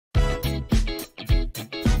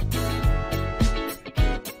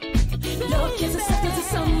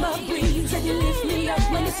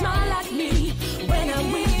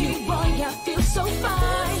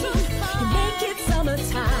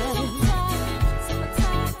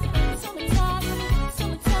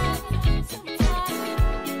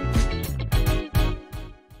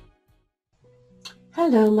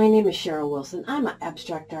Hello, my name is Cheryl Wilson. I'm an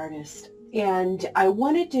abstract artist, and I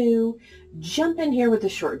wanted to jump in here with a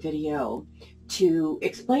short video to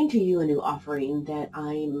explain to you a new offering that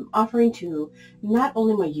I'm offering to not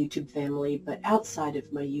only my YouTube family, but outside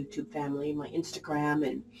of my YouTube family, my Instagram,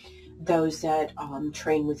 and those that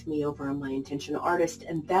train with me over on my Intentional Artist,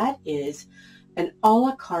 and that is an a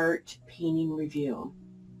la carte painting review.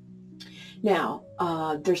 Now,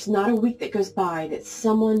 there's not a week that goes by that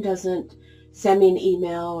someone doesn't send me an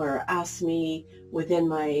email or ask me within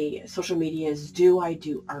my social medias, do I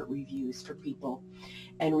do art reviews for people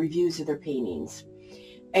and reviews of their paintings?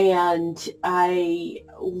 And I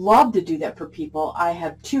love to do that for people. I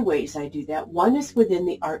have two ways I do that. One is within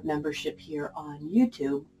the art membership here on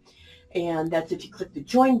YouTube, and that's if you click the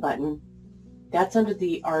join button. That's under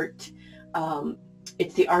the art.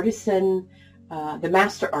 It's the artisan, the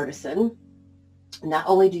master artisan. Not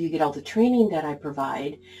only do you get all the training that I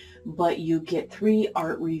provide, but you get 3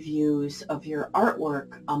 art reviews of your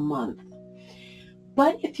artwork a month.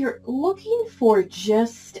 But if you're looking for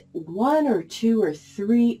just 1 or 2 or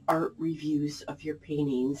 3 art reviews of your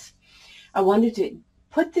paintings, I wanted to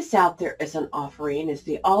put this out there as an offering, as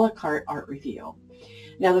the a la carte art review.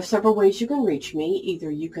 Now, there's several ways you can reach me.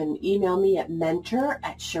 Either you can email me at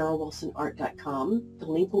mentor@cherylwilsonart.com. The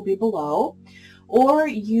link will be below. Or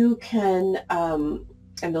you can,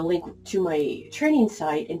 and the link to my training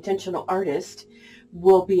site, Intentional Artist,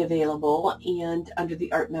 will be available. And under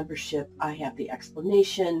the art membership, I have the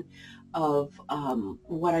explanation of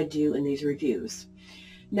what I do in these reviews.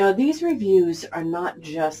 Now, these reviews are not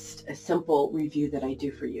just a simple review that I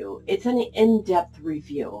do for you. It's an in-depth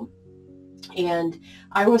review. And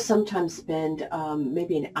I will sometimes spend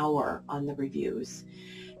maybe an hour on the reviews.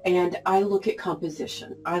 And I look at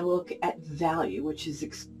composition. I look at value, which is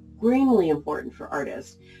extremely important for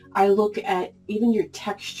artists. I look at even your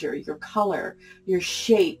texture, your color, your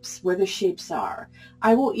shapes, where the shapes are.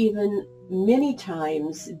 I will even many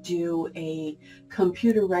times do a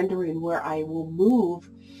computer rendering where I will move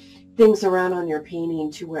things around on your painting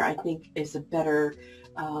to where I think is a better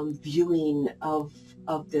viewing of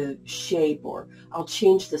the shape, or I'll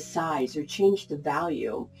change the size or change the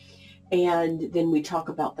value. And then we talk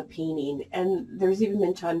about the painting. And there's even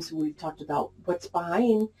been times we've talked about what's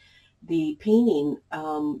behind the painting,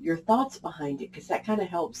 your thoughts behind it, because that kind of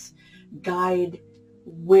helps guide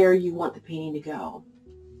where you want the painting to go.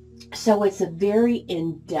 So it's a very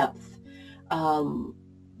in-depth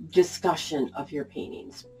discussion of your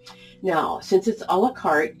paintings. Now, since it's a la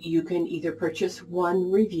carte, you can either purchase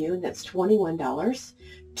 1 review, and that's $21,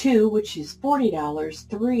 2, which is $40,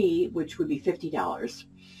 3, which would be $50.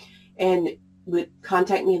 And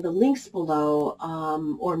contact me in the links below,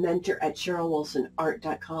 or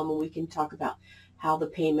mentor@cherylwilsonart.com, and we can talk about how the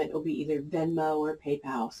payment will be either Venmo or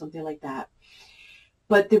PayPal, something like that.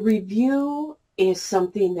 But the review is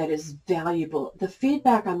something that is valuable. The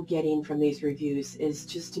feedback I'm getting from these reviews is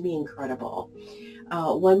just, to me, incredible.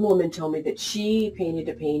 One woman told me that she painted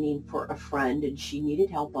a painting for a friend and she needed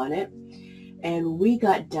help on it. And we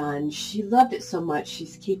got done. She loved it so much,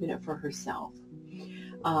 she's keeping it for herself.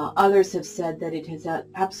 Others have said that it has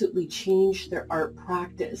absolutely changed their art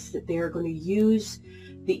practice, that they are going to use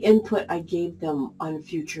the input I gave them on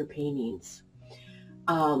future paintings.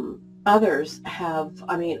 Others have,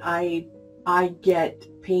 I get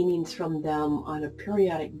paintings from them on a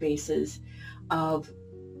periodic basis of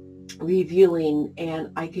reviewing,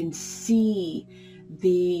 and I can see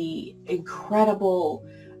the incredible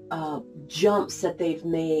jumps that they've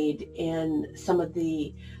made in some of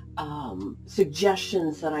the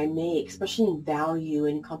suggestions that I make, especially in value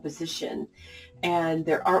and composition. And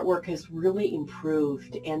their artwork has really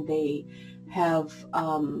improved, and they have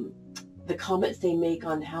the comments they make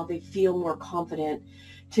on how they feel more confident.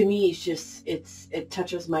 To me, it's just, it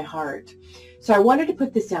touches my heart. So I wanted to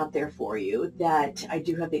put this out there for you, that I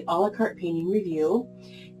do have the a la carte painting review.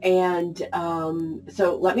 And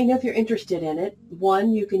so let me know if you're interested in it.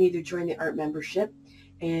 1, you can either join the art membership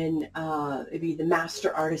and be the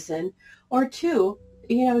master artisan, or 2,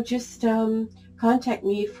 just contact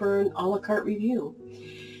me for an a la carte review.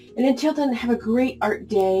 And until then, have a great art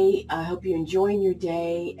day. I hope you're enjoying your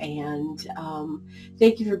day, and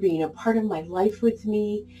thank you for being a part of my life with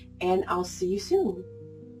me, and I'll see you soon.